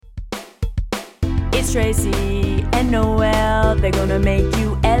It's Tracy and Noel. They're gonna make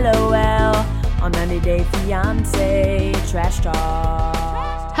you LOL on 90 Day Fiance Trash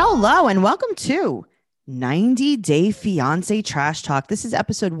Talk. Hello and welcome to 90 Day Fiance Trash Talk. This is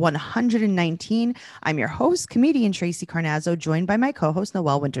episode 119. I'm your host, comedian Tracy Carnazzo, joined by my co-host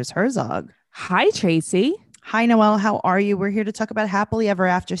Noel Winters Herzog. Hi, Tracy. Hi, Noel. How are you? We're here to talk about Happily Ever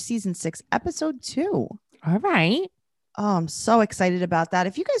After season 6, episode 2. All right. Oh, I'm so excited about that.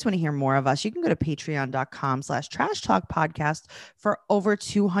 If you guys want to hear more of us, you can go to patreon.com/trash talk podcast for over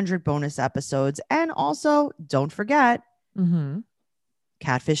 200 bonus episodes. And also, don't forget,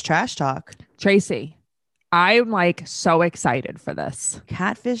 Catfish Trash Talk. Tracy, I'm like so excited for this.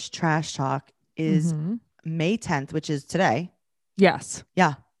 Catfish Trash Talk is May 10th, which is today. Yes.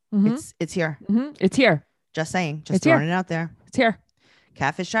 Yeah, it's here. It's here. Just saying, just It's throwing here. it out there. It's here.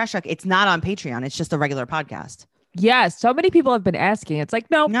 Catfish Trash Talk. It's not on Patreon. It's just a regular podcast. Yes. So many people have been asking. It's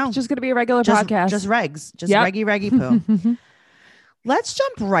like, no, it's just going to be a regular podcast. Just regs. Just Yep. reggy poo. Let's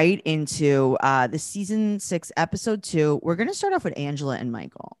jump right into the season 6, episode 2. We're going to start off with Angela and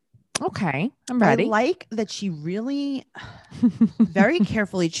Michael. Okay. I'm ready. I like that she really very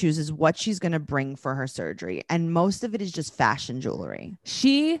carefully chooses what she's going to bring for her surgery. And most of it is just fashion jewelry.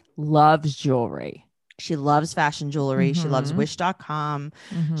 She loves jewelry. She loves fashion jewelry. She loves wish.com.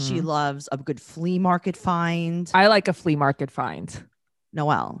 She loves a good flea market find. I like a flea market find.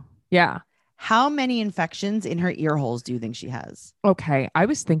 Noelle, Yeah. how many infections in her ear holes do you think she has? Okay. I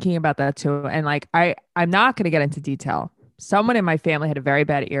was thinking about that too. And like, I'm not going to get into detail. Someone in my family had a very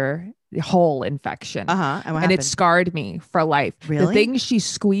bad ear hole infection. And what And happened? it scarred me for life. Really? The thing she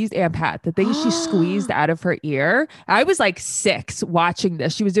squeezed, Aunt Pat, the thing she squeezed out of her ear. I was like 6 watching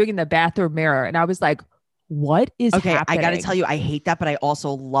this. She was doing it in the bathroom mirror. And I was like, what is happening? I got to tell you, I hate that, but I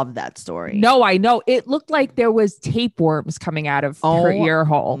also love that story. No, I know. It looked like there was tapeworms coming out of her ear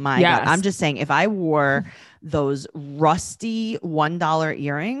hole. Oh my God. I'm just saying, if I wore those rusty $1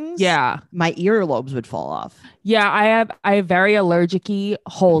 earrings, my earlobes would fall off. Yeah, I have very allergic-y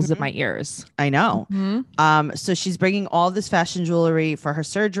holes in my ears. I know. So she's bringing all this fashion jewelry for her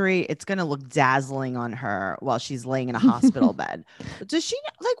surgery. It's going to look dazzling on her while she's laying in a hospital bed. Does she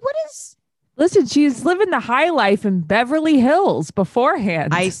what is... Listen, she's living the high life in Beverly Hills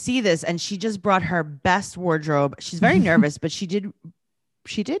beforehand. I see this, and she just brought her best wardrobe. She's very nervous, but she did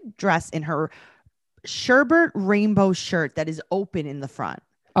dress in her sherbet rainbow shirt that is open in the front.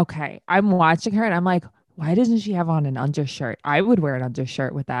 Okay, I'm watching her and I'm like, why doesn't she have on an undershirt? I would wear an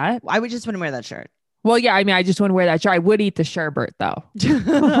undershirt with that. I would just want to wear that shirt. Well, yeah, I mean, I just want to wear that shirt. I would eat the sherbet though.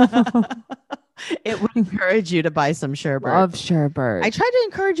 It would encourage you to buy some sherbet. Love sherbet. I tried to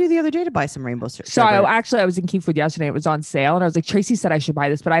encourage you the other day to buy some rainbow sherbet. So I was in Key Food yesterday. It was on sale. And I was like, Tracy said I should buy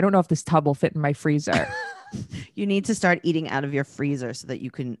this, but I don't know if this tub will fit in my freezer. You need to start eating out of your freezer so that you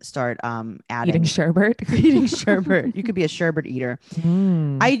can start adding Eating sherbet. eating sherbet. You could be a sherbet eater.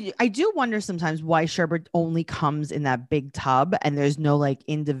 I do wonder sometimes why sherbet only comes in that big tub and there's no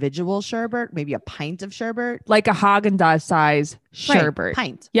individual sherbet, maybe a pint of sherbet. Like a Haagen-Dazs size sherbet.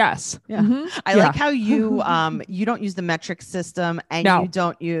 Pint. Yes. Yeah. I like how you you don't use the metric system and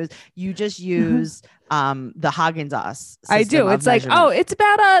you just use the Haagen-Dazs system. I do. It's like, it's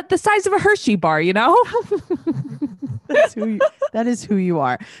about the size of a Hershey bar, you know? That is who you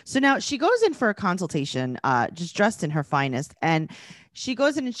are. So now she goes in for a consultation, just dressed in her finest. And she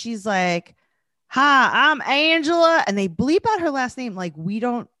goes in and she's like, hi, I'm Angela. And they bleep out her last name. We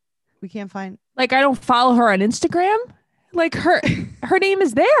can't find. I don't follow her on Instagram. Her name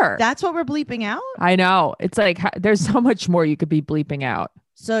is there. That's what we're bleeping out. I know. It's like, there's so much more you could be bleeping out.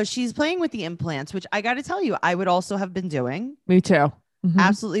 So she's playing with the implants, which I got to tell you, I would also have been doing. Me too.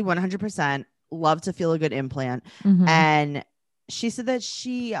 Absolutely 100%. Love to feel a good implant. And she said that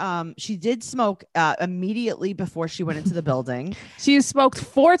she did smoke immediately before she went into the building. She smoked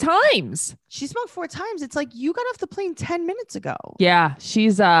 4 times. She smoked 4 times. It's like you got off the plane 10 minutes ago. Yeah,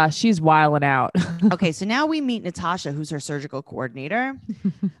 she's wilding out. Okay, so now we meet Natasha, who's her surgical coordinator.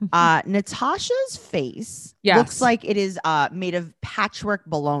 Natasha's face looks like it is made of patchwork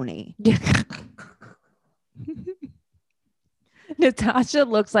bologna. Natasha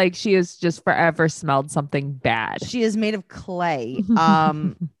looks like she has just forever smelled something bad. She is made of clay.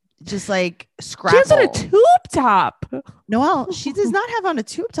 Just like scrapple. She has on a tube top. Noelle, she does not have on a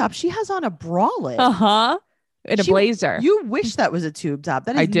tube top. She has on a bralette. In a blazer. You wish that was a tube top.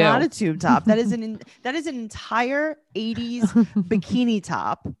 That is not a tube top. That is an entire 80s bikini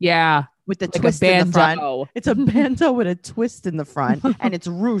top. Yeah. With the twist in the front. It's a bandeau with a twist in the front and it's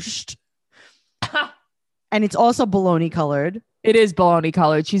ruched. And it's also bologna colored. It is bologna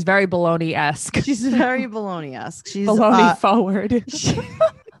colored. She's very bologna-esque. She's very bologna-esque. She's bologna forward.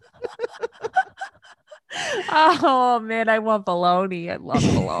 Oh man, I want bologna. I love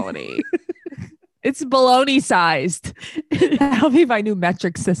bologna. It's bologna sized. That'll be my new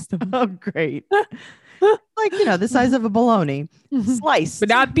metric system. Oh, great. Like, the size of a bologna sliced. But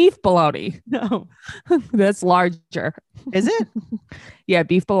not beef bologna. No. That's larger. Is it? Yeah,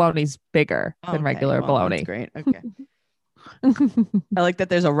 beef bologna's bigger than regular bologna. That's great. Okay. I like that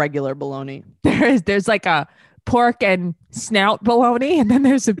there's a regular bologna. There's like a pork and snout bologna, and then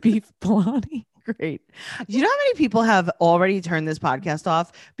there's a beef bologna. Great. Do you know how many people have already turned this podcast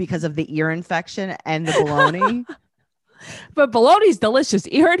off because of the ear infection and the bologna? But bologna's delicious.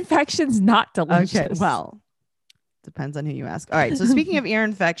 Ear infection's not delicious. Okay, well, depends on who you ask. All right. So speaking of ear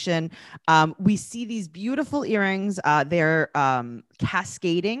infection, we see these beautiful earrings. They're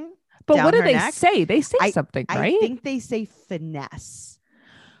cascading. But down what do her they neck. say? They say something, right? I think they say finesse.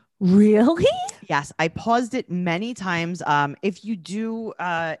 Really? Yes, I paused it many times. If you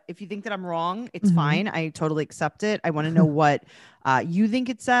think that I'm wrong, it's fine. I totally accept it. I want to know what you think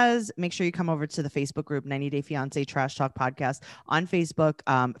it says. Make sure you come over to the Facebook group, 90 Day Fiance Trash Talk Podcast on Facebook.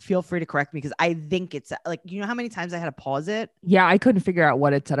 Feel free to correct me because I think it's like, how many times I had to pause it? Yeah, I couldn't figure out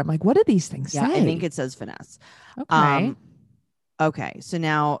what it said. I'm like, what do these things say? I think it says finesse. Okay. Okay. So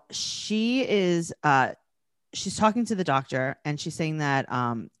now she is she's talking to the doctor and she's saying that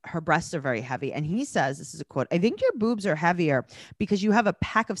her breasts are very heavy. And he says, this is a quote, "I think your boobs are heavier because you have a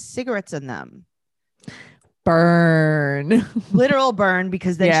pack of cigarettes in them." Burn. Literal burn,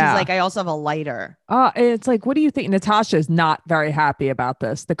 because then she's like, I also have a lighter. It's like, what do you think? Natasha is not very happy about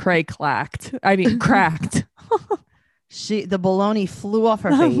this. The cray cracked. The bologna flew off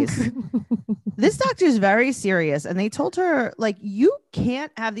her face. This doctor is very serious. And they told her, like, you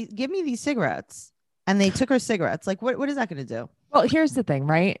can't have these, give me these cigarettes. And they took her cigarettes. Like, what is that going to do? Well, here's the thing,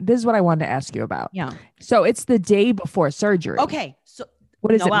 right? This is what I wanted to ask you about. Yeah. So it's the day before surgery. Okay. So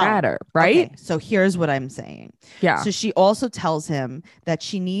what does it matter, right? Okay, so here's what I'm saying. Yeah. So she also tells him that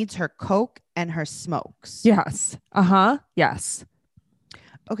she needs her Coke and her smokes. Yes. Yes.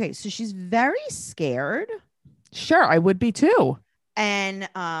 Okay. So she's very scared. Sure. I would be too. And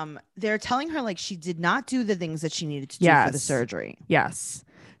they're telling her like she did not do the things that she needed to do for the surgery. Yes.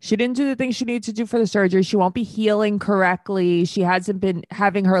 She didn't do the things she needed to do for the surgery. She won't be healing correctly. She hasn't been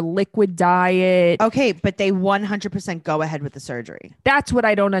having her liquid diet. Okay, but they 100% go ahead with the surgery. That's what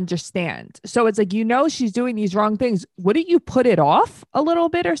I don't understand. So it's like, she's doing these wrong things. Wouldn't you put it off a little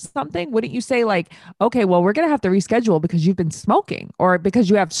bit or something? Wouldn't you say like, okay, well, we're going to have to reschedule because you've been smoking or because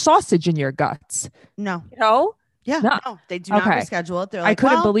you have sausage in your guts? No. Yeah, no, they do not reschedule it. They're like, I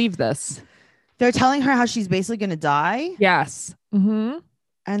couldn't believe this. They're telling her how she's basically going to die. Yes. Mm-hmm.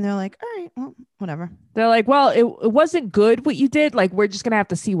 And they're like, all right, well, whatever. They're like, well, it wasn't good what you did. Like, we're just going to have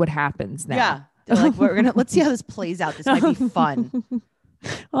to see what happens now. Yeah. They're like, let's see how this plays out. This might be fun.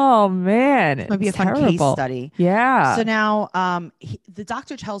 Oh, man. This might be a fun case study. Yeah. So now the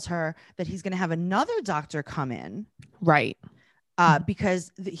doctor tells her that he's going to have another doctor come in. Right.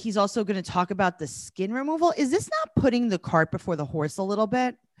 Because he's also going to talk about the skin removal. Is this not putting the cart before the horse a little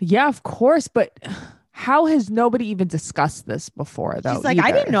bit? Yeah, of course. But how has nobody even discussed this before, though? She's like,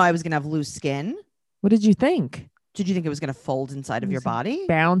 I didn't know I was going to have loose skin. What did you think? Did you think it was going to fold inside of your body?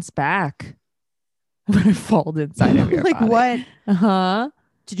 Bounce back. Fold inside of your body. Like what? Uh-huh.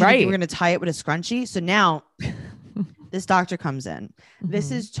 Did you think you were going to tie it with a scrunchie? So now this doctor comes in. Mm-hmm.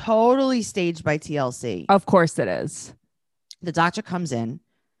 This is totally staged by TLC. Of course it is. The doctor comes in.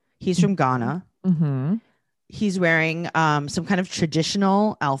 He's from Ghana. Mm-hmm. He's wearing some kind of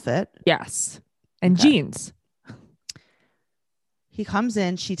traditional outfit. Yes. And jeans. He comes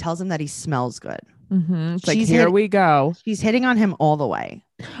in. She tells him that he smells good. Mm-hmm. It's like, here we go. She's hitting on him all the way.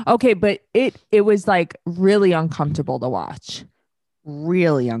 Okay, but it was like really uncomfortable to watch.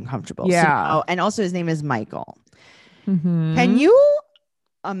 Really uncomfortable. Yeah. So, and also his name is Michael. Mm-hmm. Can you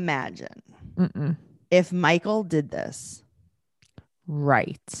imagine if Michael did this?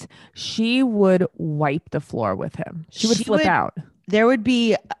 Right. She would wipe the floor with him. She would flip out. There would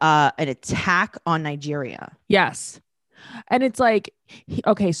be an attack on Nigeria. Yes. And it's like,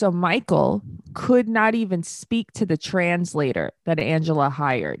 okay, so Michael could not even speak to the translator that Angela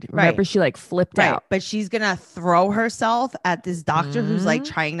hired. Remember, she like flipped out. But she's going to throw herself at this doctor who's like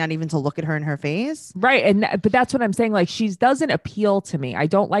trying not even to look at her in her face. Right. But that's what I'm saying. Like, she doesn't appeal to me. I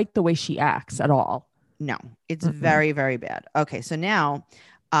don't like the way she acts at all. No, it's very, very bad. Okay. So now,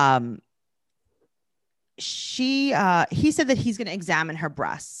 he said that he's going to examine her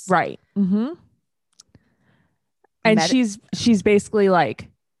breasts. Right. Mm-hmm. And she's basically like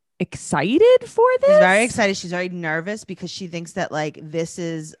excited for this. She's very excited. She's very nervous because she thinks that like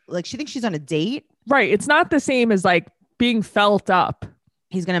she thinks she's on a date. Right. It's not the same as like being felt up.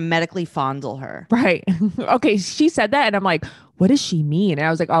 He's going to medically fondle her. Right. Okay. She said that. And I'm like, what does she mean? And I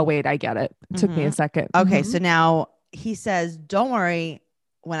was like, oh, wait, I get it. It took me a second. Okay. So now he says, don't worry.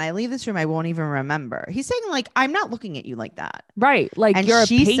 When I leave this room, I won't even remember. He's saying, like, I'm not looking at you like that. Right. Like, And you're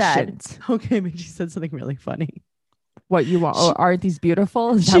she a patient. said, okay, but she said something really funny. What you want? Oh, aren't these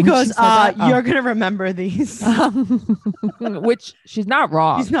beautiful? Is that She what goes, said that? Oh. you're going to remember these. Which she's not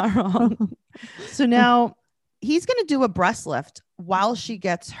wrong. She's not wrong. So now he's going to do a breast lift while she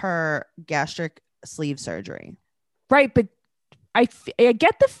gets her gastric sleeve surgery. Right. But I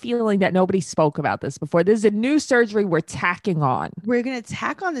get the feeling that nobody spoke about this before. This is a new surgery we're tacking on. We're going to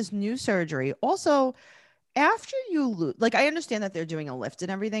tack on this new surgery. Also, after you lose, like, I understand that they're doing a lift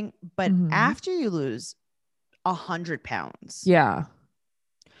and everything, but after you lose 100 pounds. Yeah.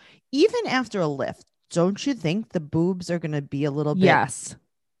 Even after a lift, don't you think the boobs are going to be a little bit? Yes.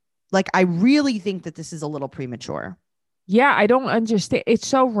 Like, I really think that this is a little premature. Yeah, I don't understand. It's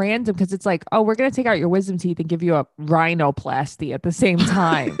so random because it's like, oh, we're going to take out your wisdom teeth and give you a rhinoplasty at the same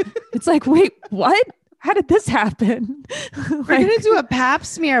time. It's like, wait, what? How did this happen? We're going to do a pap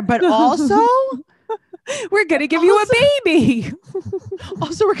smear, but also we're going to give you a baby.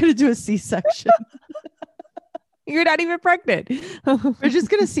 Also, we're going to do a C-section. You're not even pregnant. We're just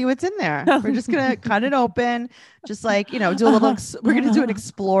going to see what's in there. We're just going to cut it open. Just like, do a little, we're going to do an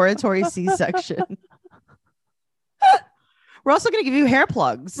exploratory C-section. We're also going to give you hair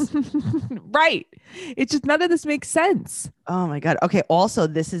plugs. Right. It's just none of this makes sense. Oh my God. Okay. Also,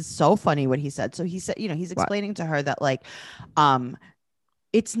 this is so funny what he said. So he said, he's explaining to her that, like,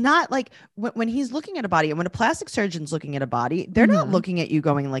 it's not like when he's looking at a body and when a plastic surgeon's looking at a body, they're not looking at you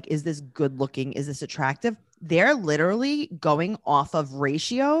going like, is this good looking? Is this attractive? They're literally going off of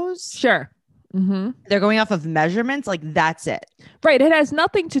ratios. Sure. They're going off of measurements. Like, that's it. Right. It has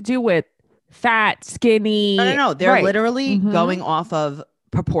nothing to do with fat, skinny. No. They're literally going off of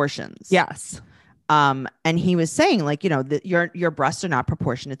proportions. Yes. And he was saying, like, that your breasts are not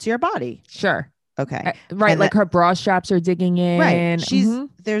proportionate to your body. Sure. Okay. Right. And like her bra straps are digging in. Right.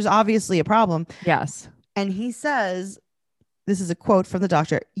 There's obviously a problem. Yes. And he says, this is a quote from the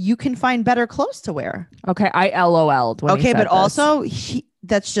doctor, you can find better clothes to wear. Okay. I LOL'd. When okay. But this. Also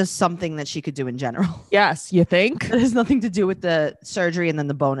that's just something that she could do in general. Yes. You think? It has nothing to do with the surgery and then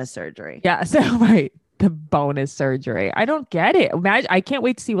the bonus surgery. Yeah. So, right. The bonus surgery. I don't get it. Imagine, I can't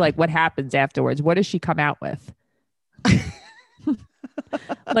wait to see like what happens afterwards. What does she come out with?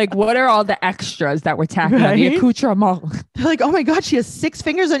 Like, what are all the extras that we're tacking on the accoutrement? They're like, oh my God, she has 6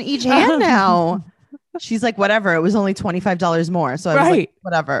 fingers on each hand now. She's like, whatever. It was only $25 more. So I was like,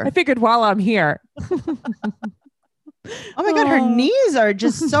 whatever. I figured while I'm here. Oh my God, her knees are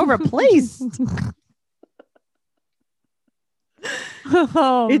just so replaced.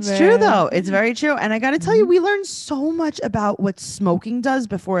 It's true though. It's very true. And I got to tell you, we learned so much about what smoking does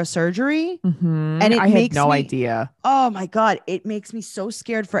before a surgery. And I had no idea. Oh my God. It makes me so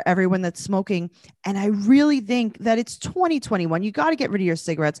scared for everyone that's smoking. And I really think that it's 2021. You got to get rid of your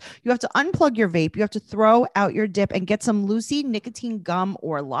cigarettes. You have to unplug your vape. You have to throw out your dip and get some Lucy nicotine gum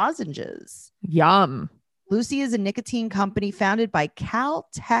or lozenges. Yum. Lucy is a nicotine company founded by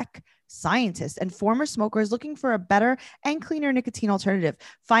Caltech scientists and former smokers looking for a better and cleaner nicotine alternative.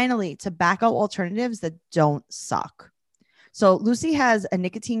 Finally, tobacco alternatives that don't suck. So Lucy has a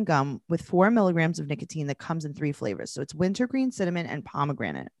nicotine gum with 4 milligrams of nicotine that comes in 3 flavors. So it's wintergreen, cinnamon, and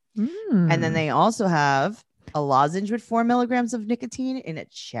pomegranate. And then they also have a lozenge with 4 milligrams of nicotine in a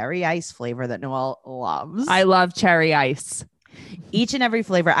cherry ice flavor that Noelle loves. I love cherry ice. Each and every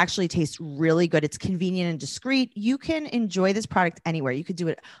flavor actually tastes really good. It's convenient and discreet. You can enjoy this product anywhere. You could do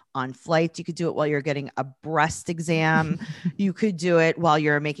it on flights. You could do it while you're getting a breast exam. You could do it while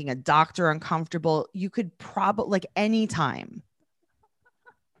you're making a doctor uncomfortable. You could probably like anytime.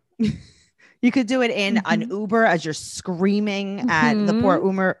 You could do it in an Uber as you're screaming at the poor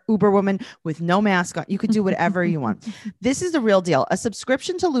Uber woman with no mask on. You could do whatever you want. This is the real deal. A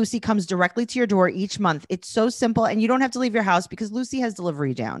subscription to Lucy comes directly to your door each month. It's so simple, and you don't have to leave your house because Lucy has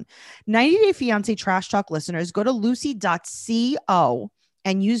delivery down. 90 Day Fiancé Trash Talk listeners, go to lucy.co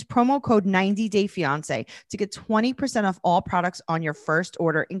and use promo code 90dayfiance to get 20% off all products on your first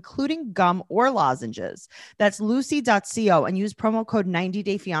order, including gum or lozenges. That's lucy.co and use promo code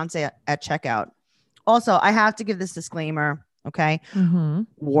 90dayfiance at checkout. Also, I have to give this disclaimer. Okay.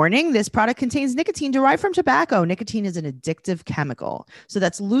 Warning, this product contains nicotine derived from tobacco. Nicotine is an addictive chemical. So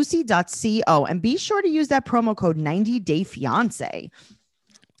that's lucy.co, and be sure to use that promo code 90dayfiance.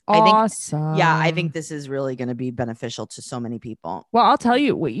 Awesome. I think this is really going to be beneficial to so many people. Well, I'll tell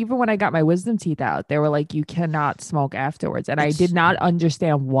you, even when I got my wisdom teeth out, they were like, you cannot smoke afterwards. And I did not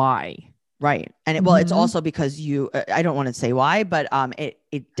understand why. Right. And well, it's Mhm. also because I don't want to say why, but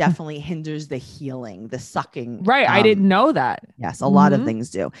it definitely hinders the healing, the sucking. Right. I didn't know that. Yes, a lot of Mhm. things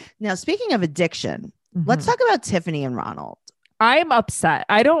do. Now, speaking of addiction, let's Mhm. talk about Tiffany and Ronald. I'm upset.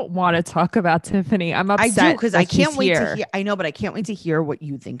 I don't want to talk about Tiffany. I'm I upset. do, because I that she's can't wait to here. hear. I know, but I can't wait to hear what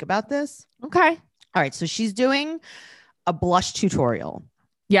you think about this. Okay. All right. So she's doing a blush tutorial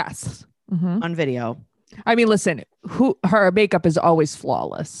Yes. Mhm. on video. I mean, listen, her makeup is always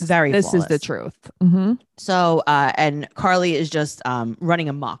flawless. Very This is the flawless. truth. Mhm. So, and Carly is just running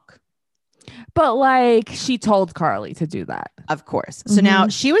amok. But like she told Carly to do that. Of course. So now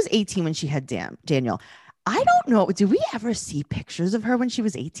Mhm. she was 18 when she had Daniel. I don't know. Did we ever see pictures of her when she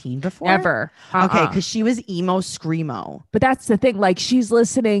was 18 before? Never. Okay, because she was emo screamo. But that's the thing. Like she's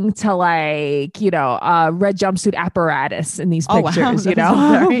listening to like, red jumpsuit apparatus in these pictures, wow. you That know,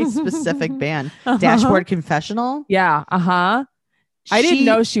 was a very specific band. Dashboard Confessional. Yeah. Uh-huh. I didn't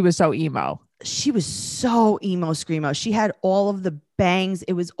know she was so emo. She was so emo screamo. She had all of the bangs.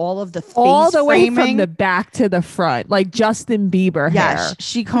 It was all of the face all the way framing. from the back to the front, like Justin Bieber hair. Yeah,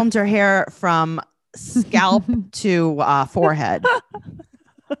 she combed her hair from scalp to forehead.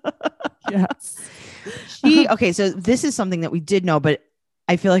 Yes. Okay, so this is something that we did know, but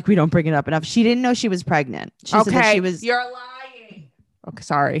I feel like we don't bring it up enough. She didn't know she was pregnant. She said that she was. You're lying. Okay,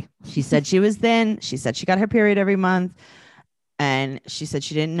 sorry. She said she was thin. She said she got her period every month, and she said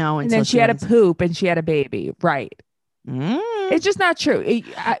she didn't know until And then she had a poop and she had a baby. Right. It's just not true.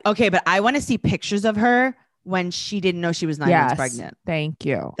 Okay, but I want to see pictures of her when she didn't know she was 9 months pregnant. Thank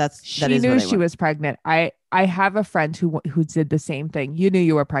you. She knew she was pregnant. I have a friend who did the same thing. You knew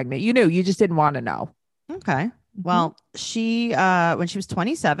you were pregnant. You knew, you just didn't want to know. Okay. Well, she when she was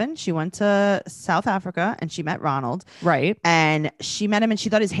 27, she went to South Africa and she met Ronald. Right. And she met him and she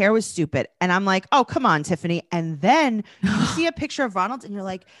thought his hair was stupid. And I'm like, oh, come on, Tiffany. And then you see a picture of Ronald and you're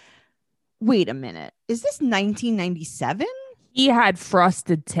like, wait a minute. Is this 1997? He had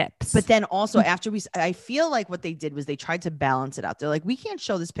frosted tips. But then also I feel like what they did was they tried to balance it out. They're like, we can't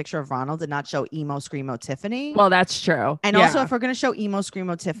show this picture of Ronald and not show emo screamo Tiffany. Well, that's true. And also, if we're going to show emo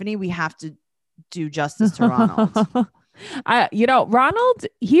screamo Tiffany, we have to do justice to Ronald. Ronald,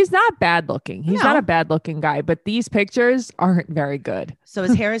 he's not bad looking. He's not a bad looking guy, but these pictures aren't very good. So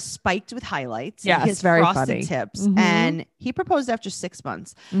his hair is spiked with highlights. Yes, his very frosted funny. tips. Mhm. And he proposed after 6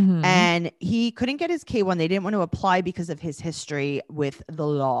 months. Mhm. And he couldn't get his K1. They didn't want to apply because of his history with the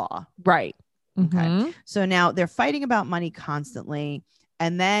law. Right. Okay. Mhm. So now they're fighting about money constantly.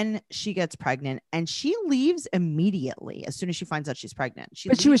 And then she gets pregnant and she leaves immediately as soon as she finds out she's pregnant.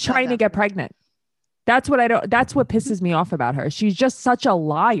 But she was trying to get pregnant. That's what pisses me off about her. She's just such a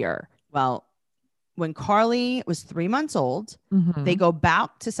liar. Well, when Carly was 3 months old, Mhm. they go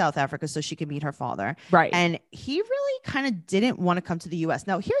back to South Africa so she could meet her father. Right. And he really kind of didn't want to come to the US.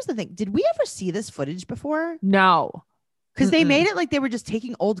 Now, here's the thing. Did we ever see this footage before? No. Because they made it like they were just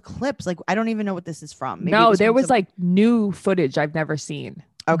taking old clips. Like, I don't even know what this is from. Maybe no, there was like new footage I've never seen.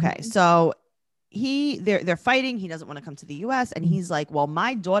 Okay. Mhm. So they're fighting. He doesn't want to come to the US. And he's like, well,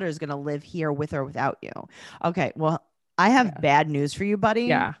 my daughter is going to live here with or without you. Okay. Well, I have bad news for you, buddy.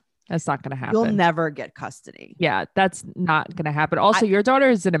 Yeah. That's not going to happen. You'll never get custody. Yeah, that's not going to happen. Also, your daughter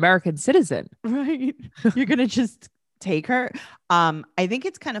is an American citizen. Right. You're going to just take her. I think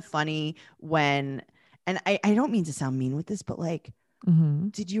it's kind of funny when, and I don't mean to sound mean with this, but like,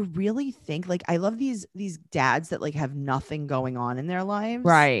 did you really think, like, I love these dads that like have nothing going on in their lives.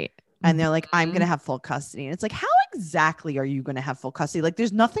 Right. And they're like, I'm going to have full custody. And it's like, how exactly are you going to have full custody? Like,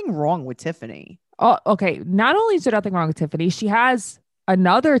 there's nothing wrong with Tiffany. Oh, okay. Not only is there nothing wrong with Tiffany, she has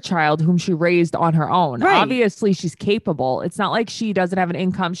another child whom she raised on her own. Right. Obviously, she's capable. It's not like she doesn't have an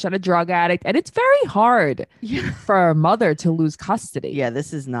income. She's not a drug addict. And it's very hard for a mother to lose custody. Yeah,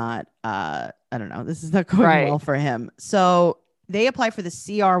 this is not, I don't know. This is not going well for him. So they apply for the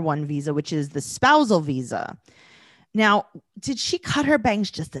CR1 visa, which is the spousal visa. Now, did she cut her bangs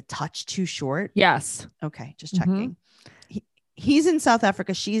just a touch too short? Yes. Okay, just checking. He's in South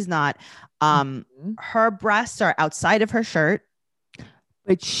Africa. She's not. Her breasts are outside of her shirt.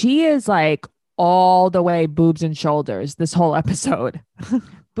 But she is like all the way boobs and shoulders this whole episode.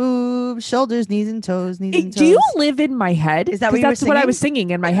 Boobs, shoulders, knees and toes, knees and toes. Do you live in my head? Is that what that's what I was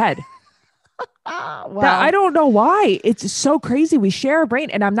singing in my head. Well, I don't know why. It's so crazy. We share a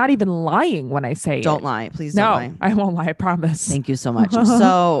brain, and I'm not even lying when I say don't it. lie. Please don't lie. I won't lie. I promise. Thank you so much.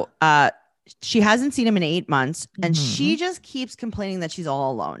 So she hasn't seen him in 8 months, and she just keeps complaining that she's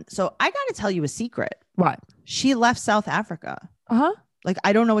all alone. So I got to tell you a secret. What? She left South Africa. Uh-huh. Like,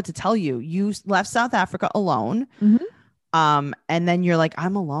 I don't know what to tell you. You left South Africa alone. And then you're like,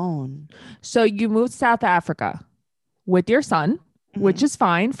 I'm alone. So you moved to South Africa with your son. which is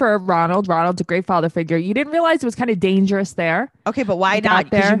fine for Ronald. Ronald's a great father figure. You didn't realize it was kind of dangerous there. Okay, but why You not? got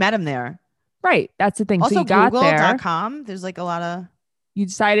Because you there. met him there. Right. That's the thing. Also, So you got there. Google.com, there's like a lot of... You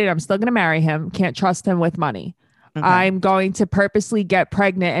decided I'm still going to marry him. Can't trust him with money. Okay. I'm going to purposely get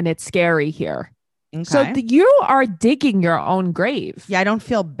pregnant and it's scary here. Okay. So you are digging your own grave. Yeah, I don't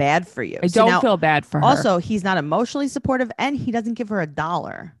feel bad for you. I So don't now- feel bad for her. Also, he's not emotionally supportive and he doesn't give her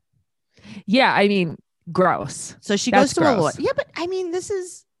 $1. Yeah, I mean, gross. So she That's goes to a lawyer. gross. Yeah, but I mean, this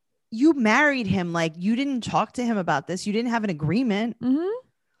is... You married him. Like, you didn't talk to him about this. You didn't have an agreement. Mhm.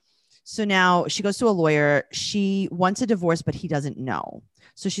 So now she goes to a lawyer. She wants a divorce, but he doesn't know.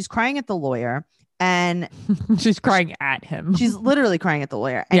 So she's crying at the lawyer and She's crying at him. she's literally crying at the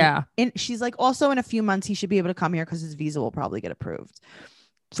lawyer. And Yeah. she's like, also in a few months, he should be able to come here because his visa will probably get approved.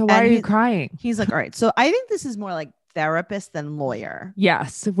 So why and are you he- crying? He's like, all right. So I think this is more like therapist than lawyer.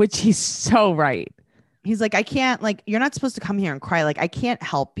 Yes, which he's so right. He's like, I can't, like, you're not supposed to come here and cry. Like, I can't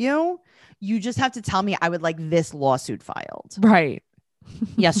help you. You just have to tell me I would like this lawsuit filed. Right.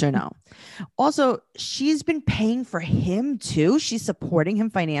 Yes or no? Also, she's been paying for him too. She's supporting him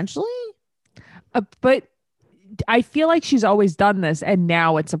financially. But I feel like she's always done this and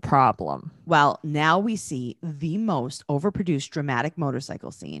now it's a problem. Well, now we see the most overproduced dramatic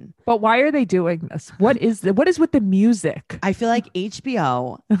motorcycle scene. But why are they doing this? What is with the music? I feel like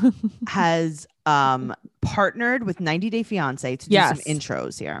HBO has partnered with 90 Day Fiance to do Yes. some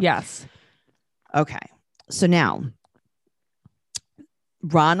intros here. Yes. Okay. So now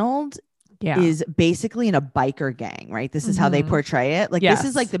Ronald Yeah. is basically in a biker gang, right? This is how they Mhm. portray it. Like, Yes.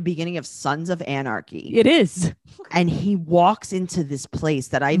 this is like the beginning of Sons of Anarchy. It is. And he walks into this place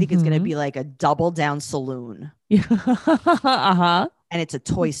that I think is going to Mhm. be like a double down saloon. Yeah. Uh-huh. And it's a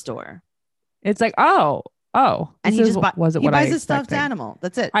toy store. It's like, oh. And this he is just what- wasn't he what I buys a stuffed expected. animal.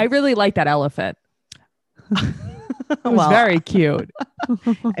 That's it. I really like that elephant. It was Well, very cute.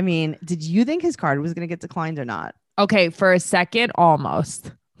 I mean, did you think his card was going to get declined or not? Okay, for a second,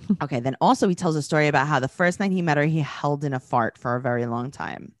 almost. Okay. Then also he tells a story about how the first night he met her, he held in a fart for a very long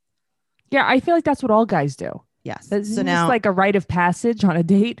time. Yeah, I feel like that's what all guys do. Yes. It's So now like a rite of passage on a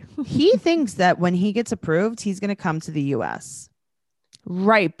date. he thinks that when he gets approved, he's going to come to the US.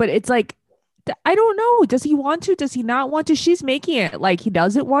 Right. But it's like, I don't know. Does he want to? Does he not want to? She's making it like he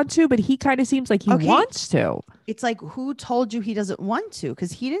doesn't want to, but he kind of seems like he Okay. wants to. It's like, who told you he doesn't want to?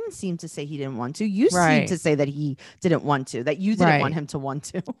 Because he didn't seem to say he didn't want to. You seem Right. to say that he didn't want to, that you didn't Right. want him to want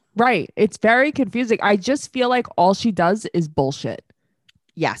to. Right. It's very confusing. I just feel like all she does is bullshit.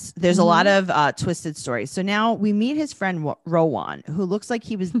 Yes, there's a lot of twisted stories. So now we meet his friend Rowan, who looks like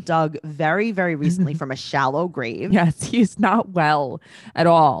he was dug very, very recently from a shallow grave. Yes, he's not well at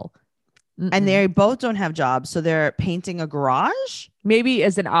all. And they both don't have jobs. So they're painting a garage. Maybe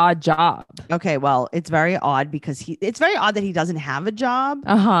as an odd job. Okay, well, it's very odd because it's very odd that he doesn't have a job.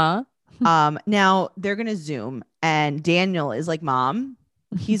 Uh-huh. Now they're gonna Zoom and Daniel is like, Mom,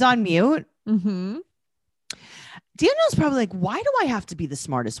 he's on mute. Mm-hmm. Daniel's probably like, why do I have to be the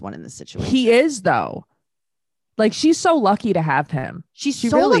smartest one in this situation? He is, though. Like, she's so lucky to have him. She's she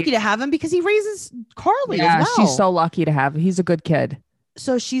so really- lucky to have him because he raises Carly Yeah, as well. she's so lucky to have him. He's a good kid.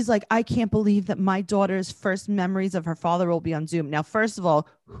 So she's like, I can't believe that my daughter's first memories of her father will be on Zoom. Now, first of all,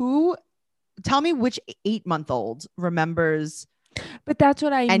 tell me which 8-month-old remembers But that's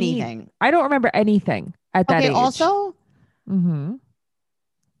what I mean. anything? I don't remember anything at that Okay, age. also, Mm-hmm.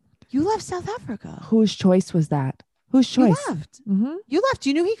 you left South Africa. Whose choice was that? Whose You choice? left. Mm-hmm. You left.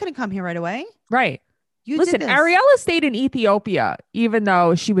 You knew he couldn't come here right away. Right. You Listen, did this. Ariella stayed in Ethiopia, even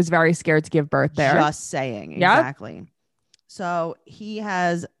though she was very scared to give birth there. Just saying. Yeah. Exactly. So he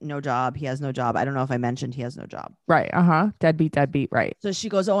has no job. He has no job. I don't know if I mentioned he has no job. Right. Uh-huh. Deadbeat. Right. So she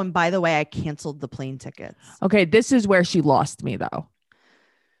goes, oh, and by the way, I canceled the plane tickets. Okay. This is where she lost me, though.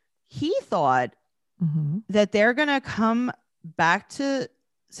 He thought Mm-hmm. that they're going to come back to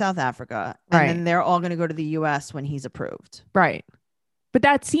South Africa and Right. then they're all going to go to the US when he's approved. Right. But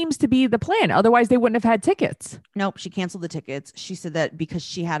that seems to be the plan. Otherwise, they wouldn't have had tickets. Nope. She canceled the tickets. She said that because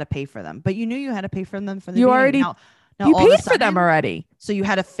she had to pay for them, but you knew you had to pay for them from the You beginning. already- Now You all of a paid for them sudden- already. So you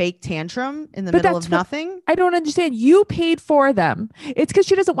had a fake tantrum in the But middle that's of what- nothing. I don't understand. You paid for them. It's because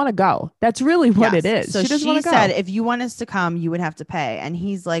she doesn't want to go. That's really what it Yes. is. So she doesn't want to go. said, if you want us to come, you would have to pay. And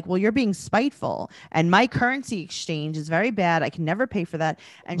he's like, well, you're being spiteful. And my currency exchange is very bad. I can never pay for that.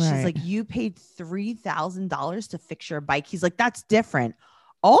 And she's Right. like, you paid $3,000 to fix your bike. He's like, that's different.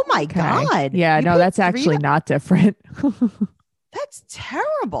 Oh my Okay. God. Yeah, You no, paid that's actually not different. That's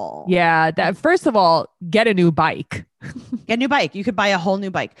terrible. Yeah, that first of all, get a new bike. Get a new bike. You could buy a whole new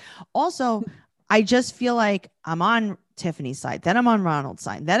bike. Also, I just feel like I'm on Tiffany's side. Then I'm on Ronald's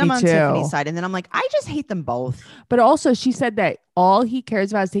side. Then Me I'm on too. Tiffany's side. And then I'm like, I just hate them both. But also, she said that all he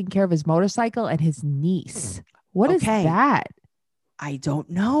cares about is taking care of his motorcycle and his niece. What is Okay. that? I don't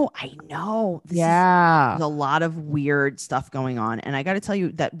know. I know. There's a lot of weird stuff going on. And I got to tell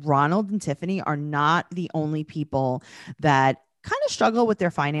you that Ronald and Tiffany are not the only people that kind of struggle with their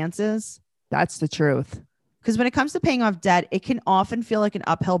finances. That's the truth. Because when it comes to paying off debt, it can often feel like an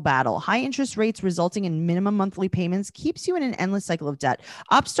uphill battle. High interest rates resulting in minimum monthly payments keeps you in an endless cycle of debt.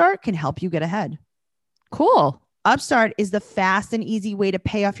 Upstart can help you get ahead. Cool. Upstart is the fast and easy way to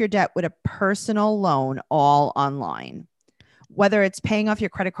pay off your debt with a personal loan all online. Whether it's paying off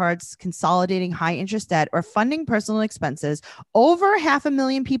your credit cards, consolidating high interest debt, or funding personal expenses, over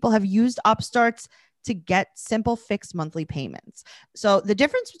 500,000 people have used Upstart's to get simple fixed monthly payments. So the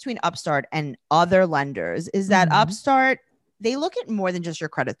difference between Upstart and other lenders is that Upstart, they look at more than just your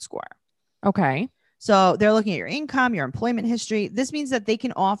credit score. Okay. So they're looking at your income, your employment history. This means that they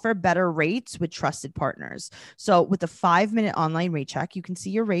can offer better rates with trusted partners. So with the 5-minute online rate check, you can see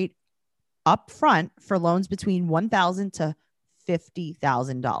your rate up front for loans between $1,000 to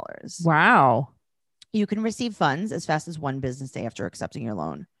 $50,000. Wow. You can receive funds as fast as 1 business day after accepting your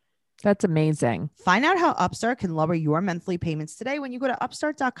loan. That's amazing. Find out how Upstart can lower your monthly payments today when you go to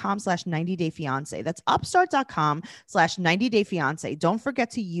upstart.com/90dayfiance. That's upstart.com/90dayfiance. Don't forget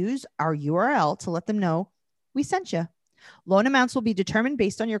to use our URL to let them know we sent you. Loan amounts will be determined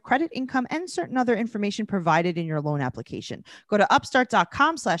based on your credit, income, and certain other information provided in your loan application. Go to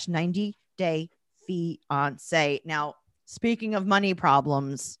upstart.com/90dayfiance. Now, speaking of money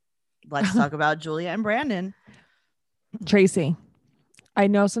problems, let's talk about Julia and Brandon. Tracy, I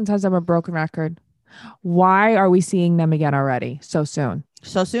know sometimes I'm a broken record. Why are we seeing them again already so soon?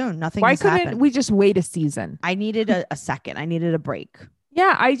 So soon. Nothing Why has couldn't happened. we just wait a season? I needed a second. I needed a break.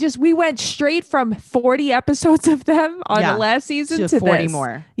 Yeah, we went straight from 40 episodes of them on the last season to 40 this.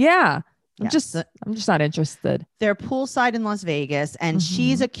 more. Yeah. I'm Yes. just not interested. They're poolside in Las Vegas, and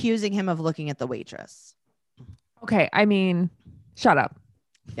she's accusing him of looking at the waitress. Okay. I mean, shut up.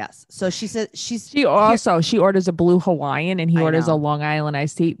 Yes. So she said She orders a blue Hawaiian and he orders a Long Island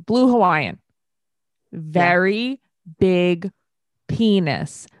iced tea. Blue Hawaiian. Very big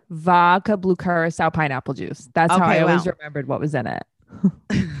penis. Vodka, blue curacao, pineapple juice. That's how I always remembered what was in it.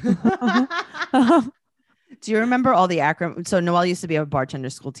 Do you remember all the acronyms? So Noelle used to be a bartender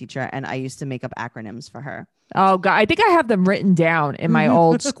school teacher, and I used to make up acronyms for her. Oh God, I think I have them written down in my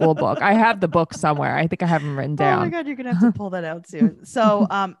old school book. I have the book somewhere. I think I have them written down. Oh my God, you're gonna have to pull that out soon. So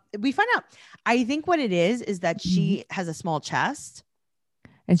we find out. I think what it is that she has a small chest.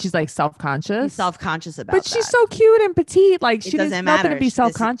 And she's like self-conscious. Self-conscious about But she's so cute and petite. Like she doesn't nothing to be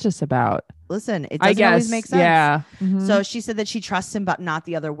self-conscious about. Listen, it doesn't always make sense. Yeah. So she said that she trusts him, but not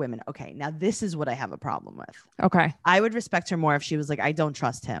the other women. Okay. Now this is what I have a problem with. Okay. I would respect her more if she was like, I don't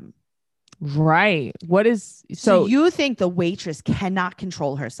trust him. Right. What is so you think the waitress cannot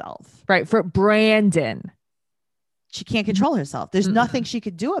control herself? Right. For Brandon. She can't control herself. There's nothing she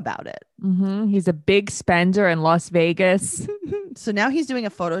could do about it. He's a big spender in Las Vegas. So now he's doing a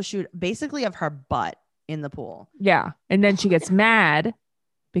photo shoot basically of her butt in the pool. Yeah. And then she gets mad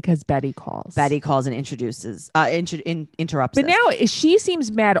because Betty calls. Betty calls and introduces, interrupts. But now she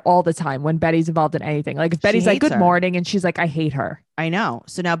seems mad all the time when Betty's involved in anything. Like if Betty's like, good morning. And she's like, I hate her. I know.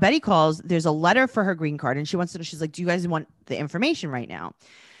 So now Betty calls. There's a letter for her green card. And she wants to know, she's like, do you guys want the information right now?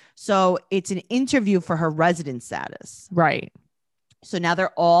 So it's an interview for her resident status. Right. So now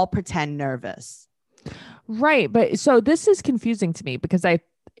they're all pretend nervous. Right. But so this is confusing to me because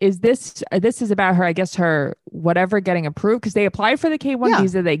this is about her, I guess her whatever getting approved because they applied for the K-1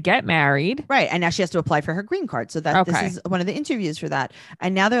 visa, they get married. Right. And now she has to apply for her green card. So this is one of the interviews for that.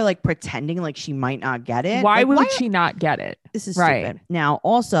 And now they're like pretending like she might not get it. Why would she not get it? This is stupid. Now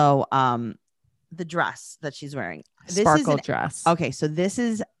also the dress that she's wearing. Sparkle dress. Okay. So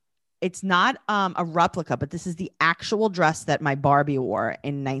it's not a replica, but this is the actual dress that my Barbie wore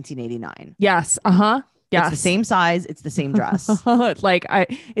in 1989. Yes. Uh-huh. Yes. It's the same size. It's the same dress.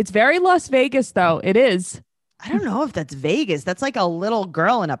 It's very Las Vegas though. It is. I don't know if that's Vegas. That's like a little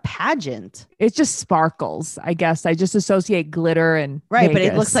girl in a pageant. It just sparkles. I guess I just associate glitter and Vegas. But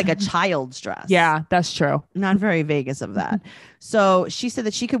it looks like a child's dress. Yeah, that's true. Not very Vegas of that. So she said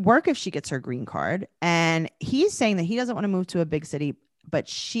that she could work if she gets her green card. And he's saying that he doesn't want to move to a big city, but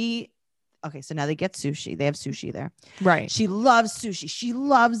okay, so now they get sushi. They have sushi there. Right. She loves sushi. She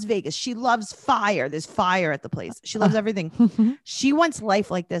loves Vegas. She loves fire. There's fire at the place. She loves everything. She wants life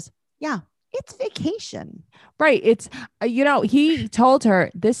like this. Yeah, it's vacation. Right. It's, he told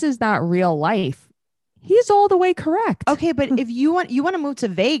her this is not real life. He's all the way correct. Okay, but if you want to move to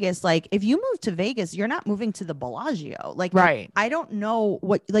Vegas, like if you move to Vegas, you're not moving to the Bellagio. Like, right. I don't know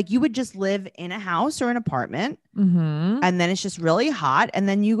what, like you would just live in a house or an apartment, Mm-hmm. and then it's just really hot, and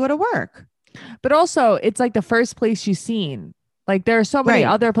then you go to work. But also, it's like the first place you've seen. Like there are so many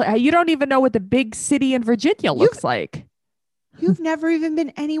Right. other places. You don't even know what the big city in Virginia looks like. You've never even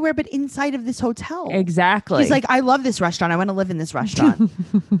been anywhere but inside of this hotel. Exactly. He's like, I love this restaurant. I want to live in this restaurant.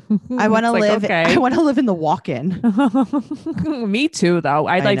 I want to It's like, live. okay. I want to live in the walk-in. Me too, though.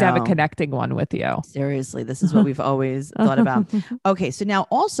 I'd I like to have a know. connecting one with you. Seriously, this is what we've always thought about. Okay, so now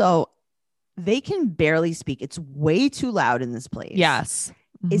also, they can barely speak. It's way too loud in this place. Yes.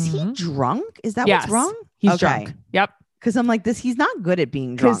 Is he Mhm. drunk? Is that Yes. what's wrong? He's Okay. drunk. Yep. Because I'm like, he's not good at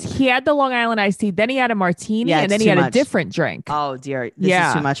being drunk. Because he had the Long Island iced tea, then he had a martini, Yeah, and it's then he too had a much. different drink. Oh dear, this is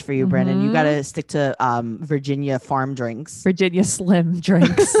Yeah. too much for you, Brandon. You Mhm. got to stick to Virginia farm drinks. Virginia Slim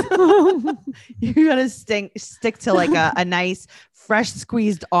drinks. You got to stick to like a nice fresh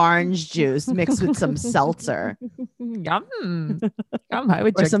squeezed orange juice mixed with some seltzer Yum. Yum. I would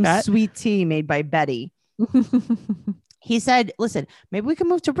or drink some that. sweet tea made by Betty. He said, "Listen, maybe we can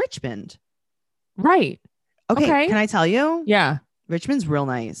move to Richmond." Right. Okay, Okay. can I tell you? Yeah. Richmond's real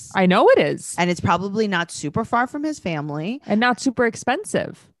nice. I know it is. And it's probably not super far from his family. And not super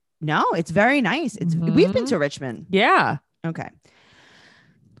expensive. No, it's very nice. We've been to Richmond. Yeah. Okay.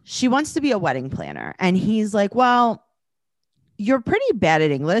 She wants to be a wedding planner. And he's like, well, you're pretty bad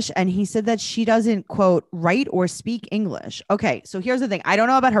at English. And he said that she doesn't, quote, write or speak English. Okay. So here's the thing. I don't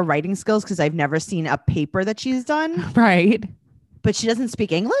know about her writing skills because I've never seen a paper that she's done, Right. but she doesn't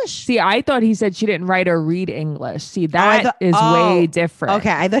speak English. See, I thought he said she didn't write or read English. See, that thought- is way different.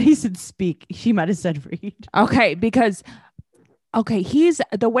 Okay. I thought he said speak. She might have said read. Okay, because he's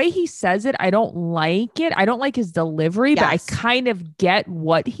the way he says it, I don't like it. I don't like his delivery, but I Yes. kind of get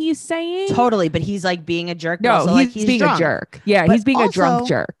what he's saying. Totally. But he's like being a jerk. but No, also, he's, like, being drunk. a jerk. Yeah, But he's being a drunk also-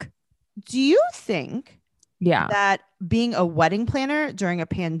 jerk. Do you think Yeah. that being a wedding planner during a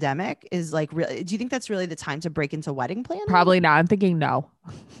pandemic is like really, do you think that's really the time to break into wedding planning? Probably not. I'm thinking no.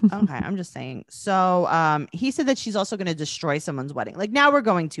 Okay, I'm just saying. So he said that she's also going to destroy someone's wedding. Like now we're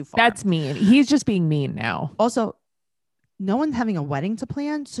going too far. That's mean. He's just being mean now. Also, no one's having a wedding to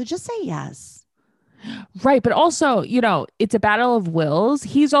plan, so just say yes. Right. But also, it's a battle of wills.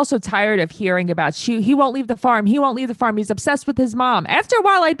 He's also tired of hearing about he won't leave the farm. He won't leave the farm. He's obsessed with his mom. After a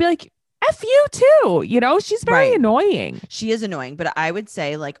while, I'd be like, F you too. She's very Right. annoying. She is annoying, but I would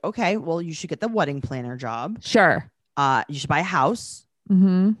say like, okay, well, you should get the wedding planner job. Sure. You should buy a house,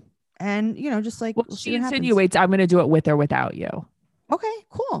 Mm-hmm. and just like Well, we'll see she what happens. insinuates I'm going to do it with or without you. Okay,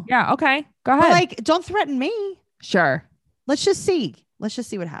 cool. Yeah. Okay. Go But ahead. like, don't threaten me. Sure. Let's just see. Let's just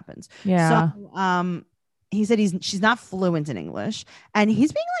see what happens. Yeah. So, he said she's not fluent in English, and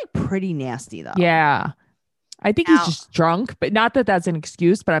he's being like pretty nasty though. Yeah. I think Now- he's just drunk, but not that that's an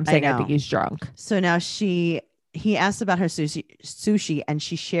excuse, but I'm saying I know. think he's drunk. So now he asked about her sushi, and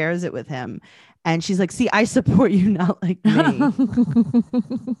she shares it with him, and she's like, "See, I support you, not like me."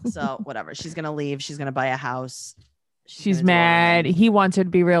 So whatever. She's gonna leave. She's gonna buy a house. She's gonna do mad. everything. He wants her to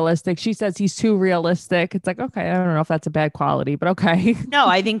be realistic. She says he's too realistic. It's like, okay, I don't know if that's a bad quality, but okay. No,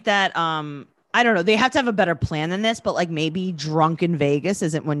 I think that I don't know. They have to have a better plan than this, but like maybe drunk in Vegas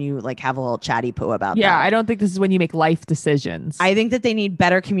isn't when you like have a little chatty poo about Yeah, that. I don't think this is when you make life decisions. I think that they need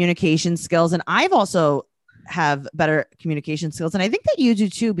better communication skills. And I've also have better communication skills. And I think that you do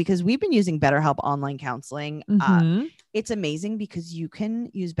too, because we've been using BetterHelp online counseling. Mhm. It's amazing because you can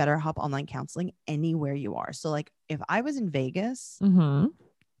use BetterHelp online counseling anywhere you are. So like if I was in Vegas, Mhm.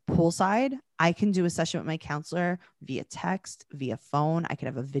 poolside, I can do a session with my counselor via text, via phone. I could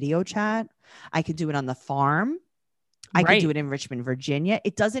have a video chat. I could do it on the farm. I could Right. do it in Richmond, Virginia.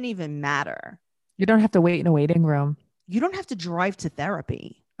 It doesn't even matter. You don't have to wait in a waiting room. You don't have to drive to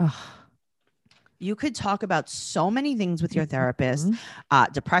therapy. Ugh. You could talk about so many things with your therapist: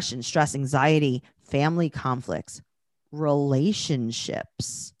 Mhm. depression, stress, anxiety, family conflicts,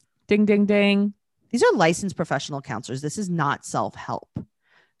 relationships. Ding, ding, ding. These are licensed professional counselors. This is not self-help.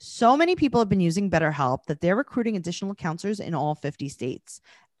 So many people have been using BetterHelp that they're recruiting additional counselors in all 50 states.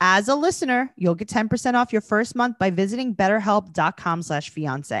 As a listener, you'll get 10% off your first month by visiting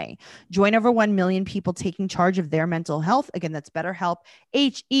betterhelp.com/fiance. Join over 1 million people taking charge of their mental health. Again, that's BetterHelp,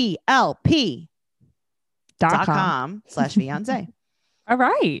 HELP.com/fiance. All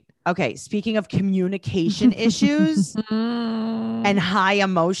right. Okay, speaking of communication issues Mm. and high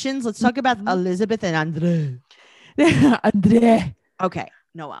emotions, let's talk about Elizabeth and Andre. Andre. Okay,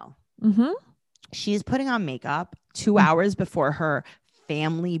 Noelle. Mhm. She's putting on makeup 2 hours before her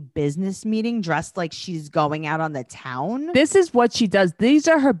family business meeting, dressed like she's going out on the town. This is what she does. These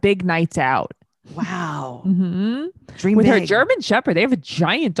are her big nights out. Wow. Mm-hmm. Dream With her big. German Shepherd, they have a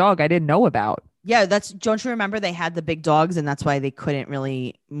giant dog I didn't know about. Yeah, don't you remember they had the big dogs and that's why they couldn't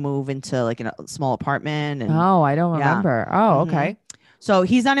really move into like a small apartment and Oh, I don't yeah. remember. Oh, Mhm. okay. So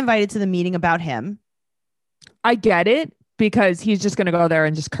he's not invited to the meeting about him. I get it because he's just going to go there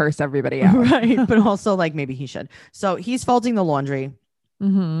and just curse everybody out. Right. But also like maybe he should. So he's folding the laundry.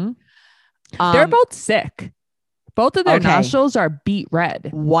 Mm-hmm. They're both sick. Both of their okay. nostrils are beet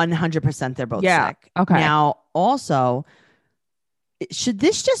red. 100% they're both sick. Okay. Now, also, should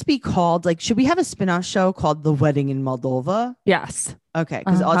this just be called, like, should we have a spin-off show called The Wedding in Moldova? Yes. Okay.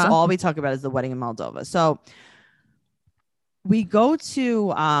 Because that's all we talk about is the wedding in Moldova. So we go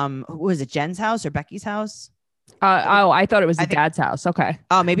to, who was it, Jen's house or Becky's house? I thought it was the dad's house. Okay.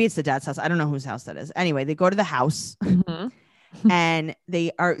 Oh, maybe it's the dad's house. I don't know whose house that is. Anyway, they go to the house. Mm-hmm. And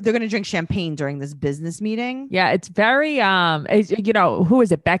they're going to drink champagne during this business meeting. Yeah, it's very who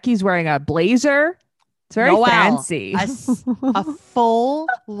is it? Becky's wearing a blazer. It's very fancy. A full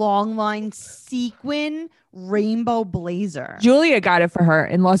long line sequin rainbow blazer. Julia got it for her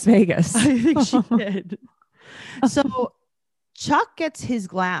in Las Vegas. I think she did. So Chuck gets his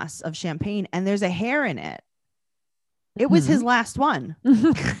glass of champagne and there's a hair in it. It was his last one.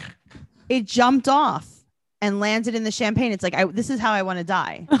 It jumped off and landed in the champagne. It's like, this is how I want to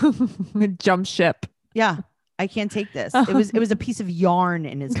die. Jump ship. Yeah. I can't take this. It was a piece of yarn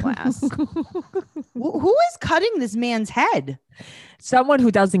in his glass. Who is cutting this man's head? Someone who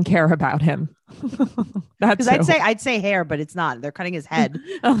doesn't care about him. That's because I'd say hair, but it's not. They're cutting his head.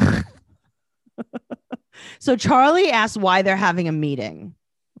 So Charlie asks why they're having a meeting.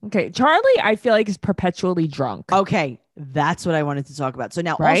 Okay. Charlie, I feel like is perpetually drunk. Okay. That's what I wanted to talk about. So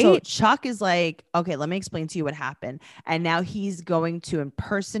now also Chuck is like, okay, let me explain to you what happened. And now he's going to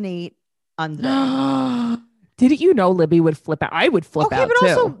impersonate Andre. Didn't you know Libby would flip out? I would flip out but too.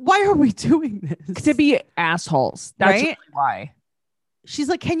 Also, why are we doing this? To be assholes. That's right? Really why. She's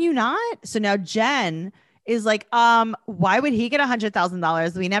like, can you not? So now Jen is like, why would he get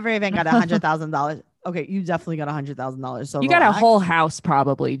 $100,000? We never even got $100,000. Okay, you definitely got $100,000. So you got a whole house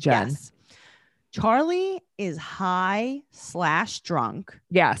probably, Jen. Yes. Charlie is high/drunk.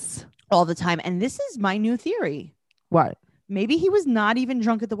 Yes. All the time. And this is my new theory. What? Maybe he was not even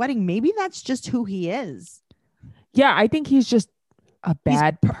drunk at the wedding. Maybe that's just who he is. Yeah, I think he's just a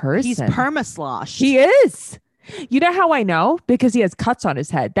bad person. He's perma-sloshed. He is. You know how I know? Because he has cuts on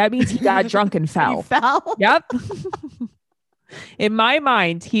his head. That means he got drunk and fell. He fell? Yep. In my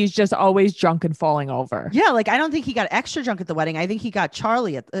mind, he's just always drunk and falling over. Yeah, like I don't think he got extra drunk at the wedding. I think he got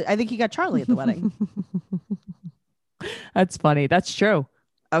Charlie at the wedding. That's funny. That's true.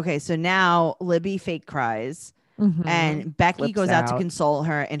 Okay, so now Libby fake cries. Mm-hmm. And Becky goes out to console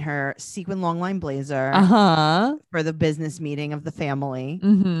her in her sequin long line blazer for the business meeting of the family.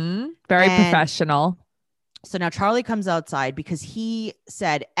 Mm-hmm. Very professional. So now Charlie comes outside because he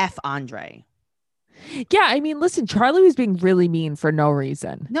said F Andre. Yeah, I mean, listen, Charlie was being really mean for no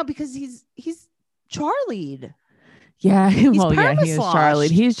reason. No, because he's Charlied. Yeah, he is Charlied.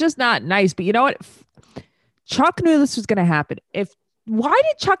 He's just not nice. But you know what? Chuck knew this was going to happen. Why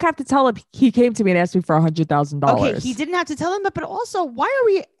did Chuck have to tell him he came to me and asked me for $100,000? Okay, he didn't have to tell him, but also, why are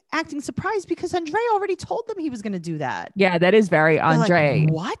we acting surprised? Because Andre already told them he was going to do that. Yeah, that is very Andre.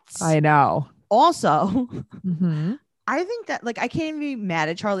 Like, what? I know. Also, I think that I can't even be mad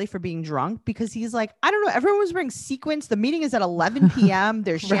at Charlie for being drunk because he's like, I don't know. Everyone was wearing sequins. The meeting is at 11 p.m.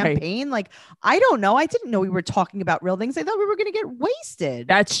 There's champagne. Like, I don't know. I didn't know we were talking about real things. I thought we were going to get wasted.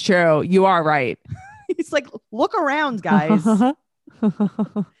 That's true. You are right. He's like, look around, guys.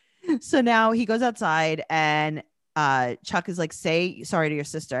 So now he goes outside and Chuck is like, say sorry to your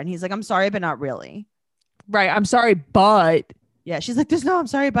sister. And he's like, I'm sorry, but not really. Right. I'm sorry, but. Yeah. She's like, there's no, I'm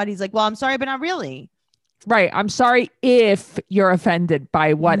sorry, but. He's like, well, I'm sorry, but not really. Right. I'm sorry if you're offended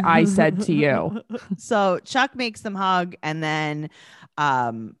by what I said to you. So Chuck makes them hug. And then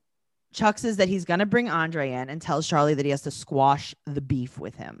Chuck says that he's going to bring Andre in and tells Charlie that he has to squash the beef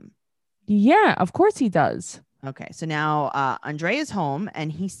with him. Yeah, of course he does. Okay, so now Andre is home,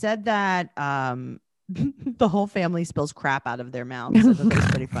 and he said that the whole family spills crap out of their mouths. So that's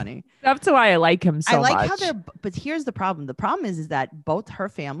pretty funny. That's why I like him so much. I like how but here's the problem. The problem is that both her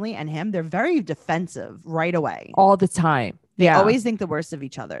family and him, they're very defensive right away. All the time. They always think the worst of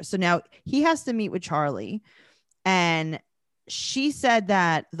each other. So now he has to meet with Charlie, and she said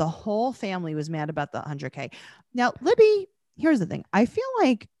that the whole family was mad about the $100K. Now, Libby, here's the thing. I feel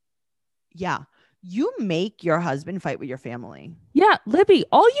like, yeah, You make your husband fight with your family. Yeah, Libby,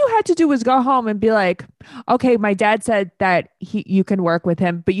 all you had to do was go home and be like, okay, my dad said that you can work with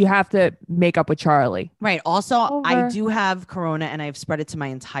him, but you have to make up with Charlie. Right. Also, I Over. do have corona and I've spread it to my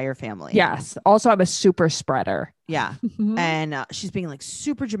entire family. Yes. Also, I'm a super spreader. Yeah. And she's being like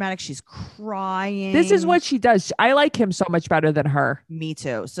super dramatic. She's crying. This is what she does. I like him so much better than her. Me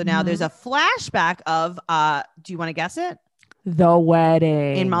too. So now there's a flashback of, do you want to guess it? The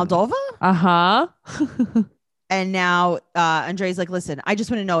wedding. In Moldova? Uh-huh. And now Andre's like, listen, I just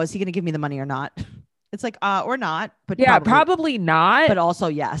want to know, is he going to give me the money or not? It's like, or not. But Yeah, probably not. But also,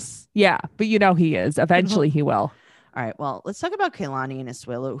 yes. Yeah, but you know he is. Eventually he will. All right. Well, let's talk about Kehlani and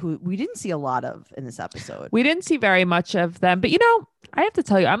Asuelu, who we didn't see a lot of in this episode. We didn't see very much of them. But, you know, I have to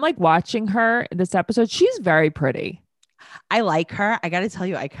tell you, I'm like watching her in this episode. She's very pretty. I like her. I got to tell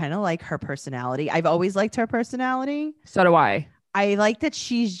you, I kind of like her personality. I've always liked her personality. So do I. I like that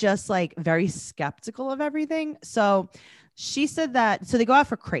she's just like very skeptical of everything. So she said that. So they go out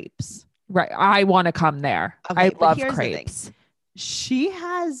for crepes. Right. I want to come there. Okay, I but love here's the thing. crepes.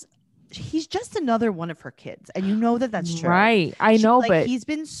 He's just another one of her kids. And you know that that's true. Right. I know, like, but he's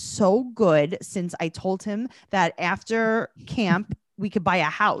been so good since I told him that after camp, we could buy a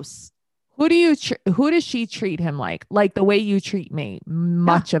house. who does she treat him like? Like the way you treat me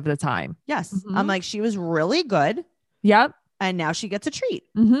much of the time. Yes. Mhm. I'm like, she was really good. Yep. And now she gets a treat.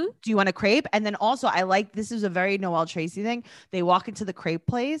 Mm-hmm. Do you want a crepe? And then also, I like, this is a very Noelle Tracy thing. They walk into the crepe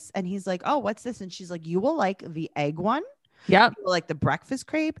place and he's like, oh, what's this? And she's like, you will like the egg one. Yep. You will like the breakfast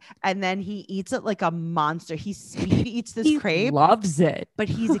crepe. And then he eats it like a monster. He speed eats this He crepe, loves it. but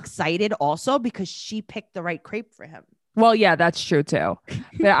he's excited also because she picked the right crepe for him. Well, yeah, that's true too.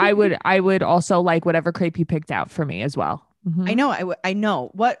 But I would also like whatever crepe you picked out for me as well. Mhm. I know. I know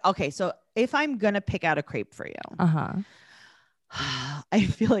what. Okay. So if I'm going to pick out a crepe for you, Uh-huh. I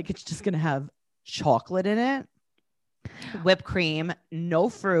feel like it's just going to have chocolate in it, whipped cream, no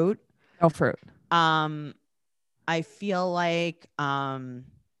fruit. No fruit. I feel like,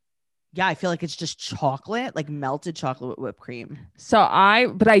 I feel like it's just chocolate, like melted chocolate with whipped cream.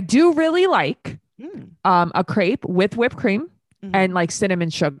 But I do really like Mm. a crepe with whipped cream Mhm. and like cinnamon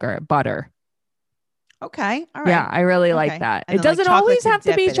sugar butter. Okay. All right. Yeah, I really Okay. like that. And It then, like, doesn't chocolate always to have to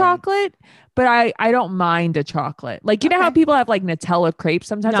dip be it in. chocolate, but I don't mind a chocolate. Like, you know how Okay. people have like Nutella crepes?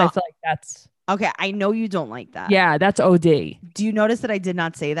 Sometimes I No. feel like that's, Okay. I know you don't like that. yeah, that's OD. Do you notice that I did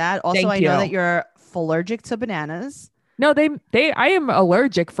not say that? Also, Thank I know you. that you're allergic to bananas. No, I am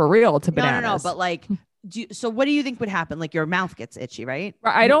allergic for real to No, bananas. but like, so what do you think would happen? Like your mouth gets itchy, right?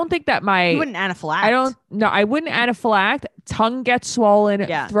 I don't think that You wouldn't anaphylactic. I wouldn't anaphylactic. Tongue gets swollen,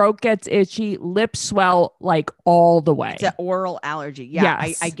 Yeah. throat gets itchy, lips swell like all the way. It's an oral allergy. Yeah,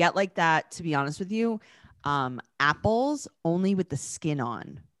 Yes. I get like that, to be honest with you. Apples only with the skin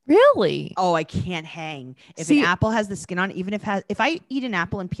on. Really? Oh, I can't hang. If See- an apple has the skin on, even if I eat an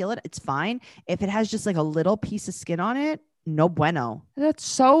apple and peel it, it's fine. If it has just like a little piece of skin on it, no bueno. That's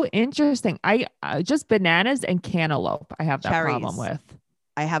so interesting. I just bananas and cantaloupe. I have that problem Cherries. with.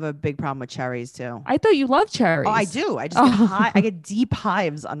 I have a big problem with cherries too. I thought you loved cherries. Oh, I do. I just get I get deep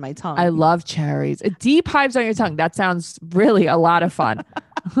hives on my tongue. I love cherries. Deep hives on your tongue. That sounds really a lot of fun.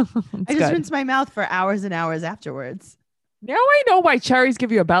 I It's just good. rinse my mouth for hours and hours afterwards Now I know why cherries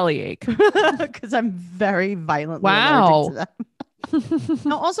give you a bellyache. because I'm very violently Wow. allergic to them.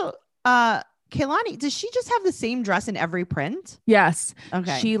 No, also, Kehlani, does she just have the same dress in every print? Yes.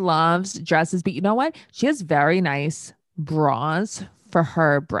 Okay. She loves dresses, but you know what? She has very nice bras for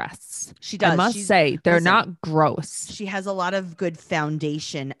her breasts. She does. I must She's- say, they're listen, not gross. She has a lot of good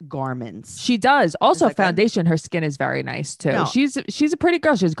foundation garments. She does. Also, that good? foundation, her skin is very nice too. No. She's a pretty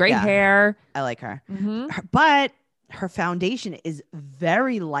girl. She has great Yeah. hair. I like her. Mhm. But her foundation is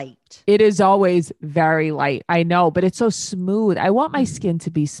very light. It is always very light. I know, but it's so smooth. I want my skin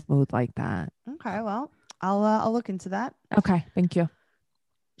to be smooth like that. Okay, well, I'll look into that. Okay, thank you.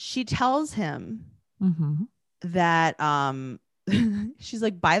 She tells him Mm-hmm. that she's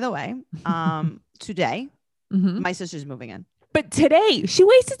like, by the way, today Mm-hmm. my sister's moving in. But today, she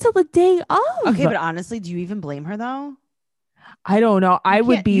wasted till the day of. Okay, but honestly, do you even blame her though? I don't know.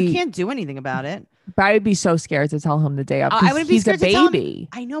 You can't do anything about it. But I would be so scared to tell him the day of. I 'cause would be he's a scared to tell him- baby.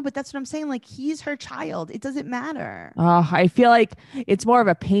 I know, but that's what I'm saying. Like, he's her child. It doesn't matter. I feel like it's more of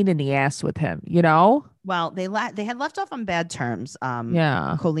a pain in the ass with him, you know? Well, they had left off on bad terms.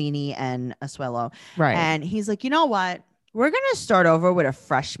 Yeah. Colini and Asuelo. Right. And he's like, you know what? We're gonna start over with a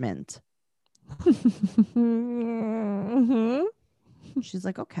fresh mint. mm-hmm. She's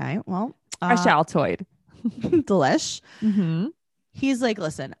like, okay, well, Fresh Altoid. delish. Mm-hmm. He's like,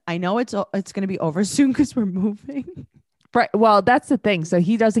 listen, I know it's gonna be over soon because we're moving. Right. Well, that's the thing. So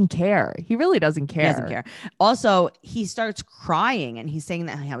he doesn't care. He really doesn't care. He doesn't care. Also, he starts crying and he's saying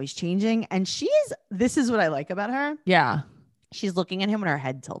that how he's changing. And this is what I like about her. Yeah. She's looking at him with her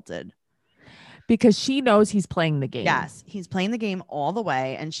head tilted. Because she knows he's playing the game. Yes. He's playing the game all the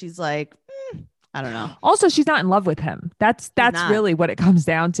way. And she's like, I don't know. Also, she's not in love with him. That's really what it comes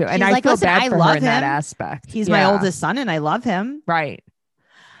down to. And She's I like, feel "Listen, bad I for love her in that him. aspect. He's my oldest son and I love him." Right.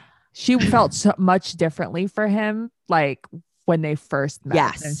 She felt so much differently for him, like when they first met.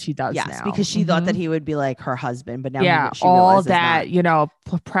 Yes. Than she does now. Because she thought that he would be like her husband, but now she all realizes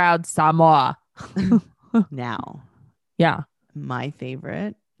that, proud Samoa. Now. Yeah. My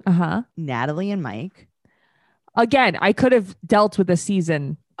favorite. Natalie and Mike. Again, I could have dealt with a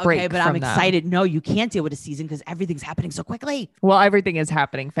season break. Okay, but I'm excited. No, you can't deal with a season because everything's happening so quickly. Well, everything is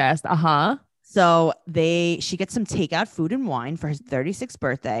happening fast. So she gets some takeout food and wine for his 36th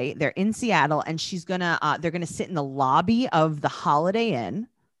birthday. They're in Seattle and they're gonna sit in the lobby of the Holiday Inn.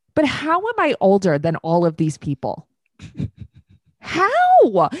 But how am I older than all of these people? How?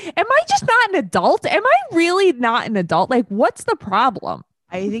 Am I just not an adult? Am I really not an adult? Like, what's the problem?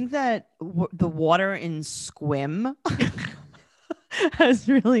 I think that the water in Squim has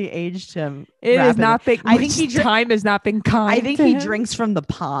really aged him. It has not been. I think time has not been kind. I think he drinks from the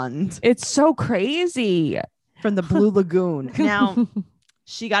pond. It's so crazy. From the Blue Lagoon. Now,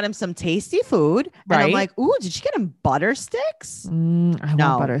 she got him some tasty food. And I'm like, ooh, did she get him butter sticks? I want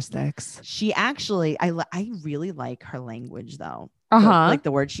butter sticks. She actually, I really like her language though. Like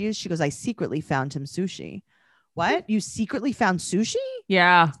the word she used. She goes, I secretly found him sushi. What? You secretly found sushi?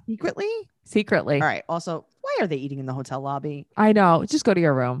 Yeah. Secretly. All right. Also, why are they eating in the hotel lobby? I know. Just go to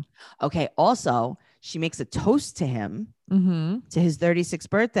your room. Okay. Also, she makes a toast to him to his 36th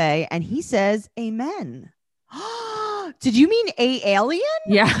birthday. And he says, amen. Did you mean a alien?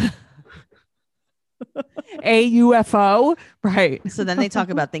 Yeah. A UFO. Right. So then they talk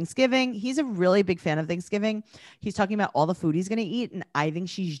about Thanksgiving. He's a really big fan of Thanksgiving. He's talking about all the food he's going to eat. And I think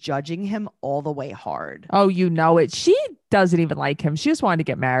she's judging him all the way hard. Oh, you know it. She doesn't even like him. She just wanted to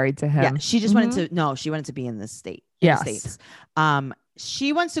get married to him. Yeah. She just she wanted to be in this state. Yes. The States.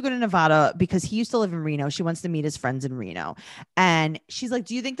 She wants to go to Nevada because he used to live in Reno. She wants to meet his friends in Reno. And she's like,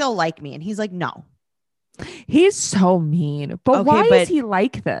 do you think they'll like me? And he's like, no. He's so mean. But why is he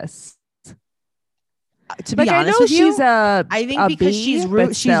like this? To be honest with you, I think because she's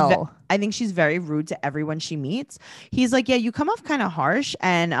rude. I think she's very rude to everyone she meets. He's like, yeah, you come off kind of harsh,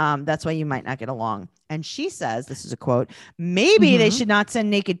 and that's why you might not get along. And she says, this is a quote, maybe they should not send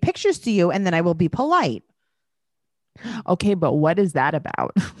naked pictures to you, and then I will be polite. Okay, but what is that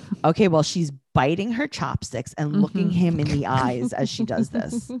about? Okay, well, she's biting her chopsticks and looking him in the eyes as she does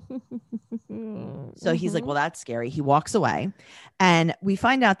this. So he's like, well, that's scary. He walks away. And we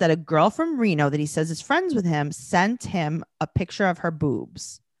find out that a girl from Reno that he says is friends with him sent him a picture of her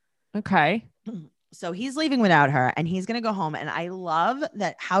boobs. Okay. So he's leaving without her and he's going to go home. And I love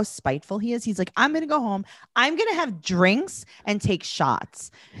that how spiteful he is. He's like, I'm going to go home. I'm going to have drinks and take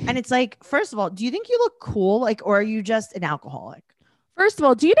shots. And it's like, first of all, do you think you look cool? Like, or are you just an alcoholic? First of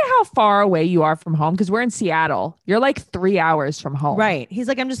all, do you know how far away you are from home? Because we're in Seattle. You're like 3 hours from home. Right. He's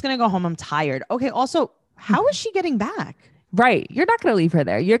like, I'm just going to go home. I'm tired. Okay. Also, how is she getting back? Right. You're not going to leave her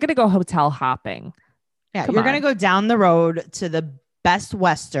there. You're going to go hotel hopping. Yeah. You're going to go down the road to the Best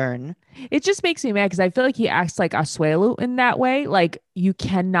Western. It just makes me mad because I feel like he acts like Asuelu in that way. Like you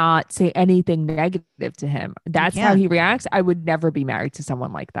cannot say anything negative to him. That's how he reacts. I would never be married to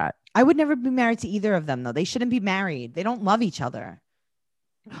someone like that. I would never be married to either of them, though. They shouldn't be married. They don't love each other.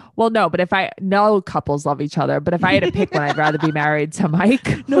 Well, no, but no couples love each other. But if I had to pick one, I'd rather be married to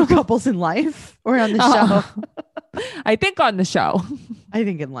Mike. No couples in life or on the show? I think on the show. I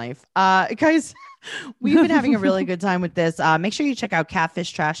think in life. Guys, we've been having a really good time with this. Make sure you check out Catfish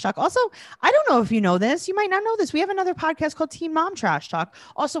Trash Talk. Also, I don't know if you know this. You might not know this. We have another podcast called Teen Mom Trash Talk.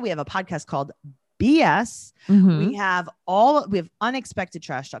 Also, we have a podcast called BS. We have unexpected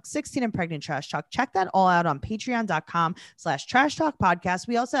trash talk, 16 and pregnant trash talk. Check that all out on patreon.com/trash talk podcast.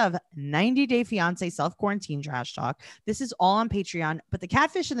 We also have 90 Day Fiance self-quarantine trash talk. This is all on Patreon, but the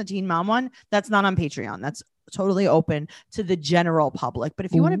Catfish and the Teen Mom one, that's not on Patreon. That's totally open to the general public. But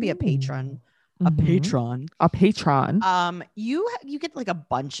if you want to be a patron, you get like a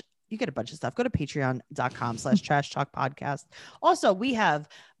bunch. You get a bunch of stuff. Go to patreon.com/trash talk podcast. Also, we have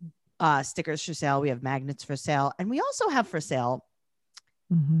stickers for sale. We have magnets for sale. And we also have for sale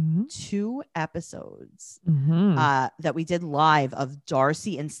 2 episodes that we did live of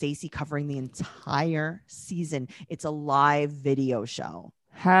Darcy and Stacey covering the entire season. It's a live video show.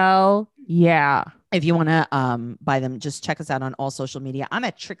 Hell yeah. If you want to buy them, just check us out on all social media. I'm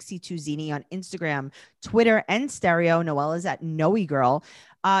at Trixie Tuzini on Instagram, Twitter, and Stereo. Noelle is at Noe Girl.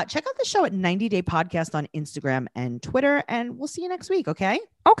 Check out the show at 90 Day Podcast on Instagram and Twitter, and we'll see you next week. Okay.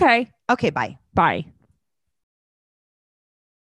 Okay. Okay. Bye. Bye.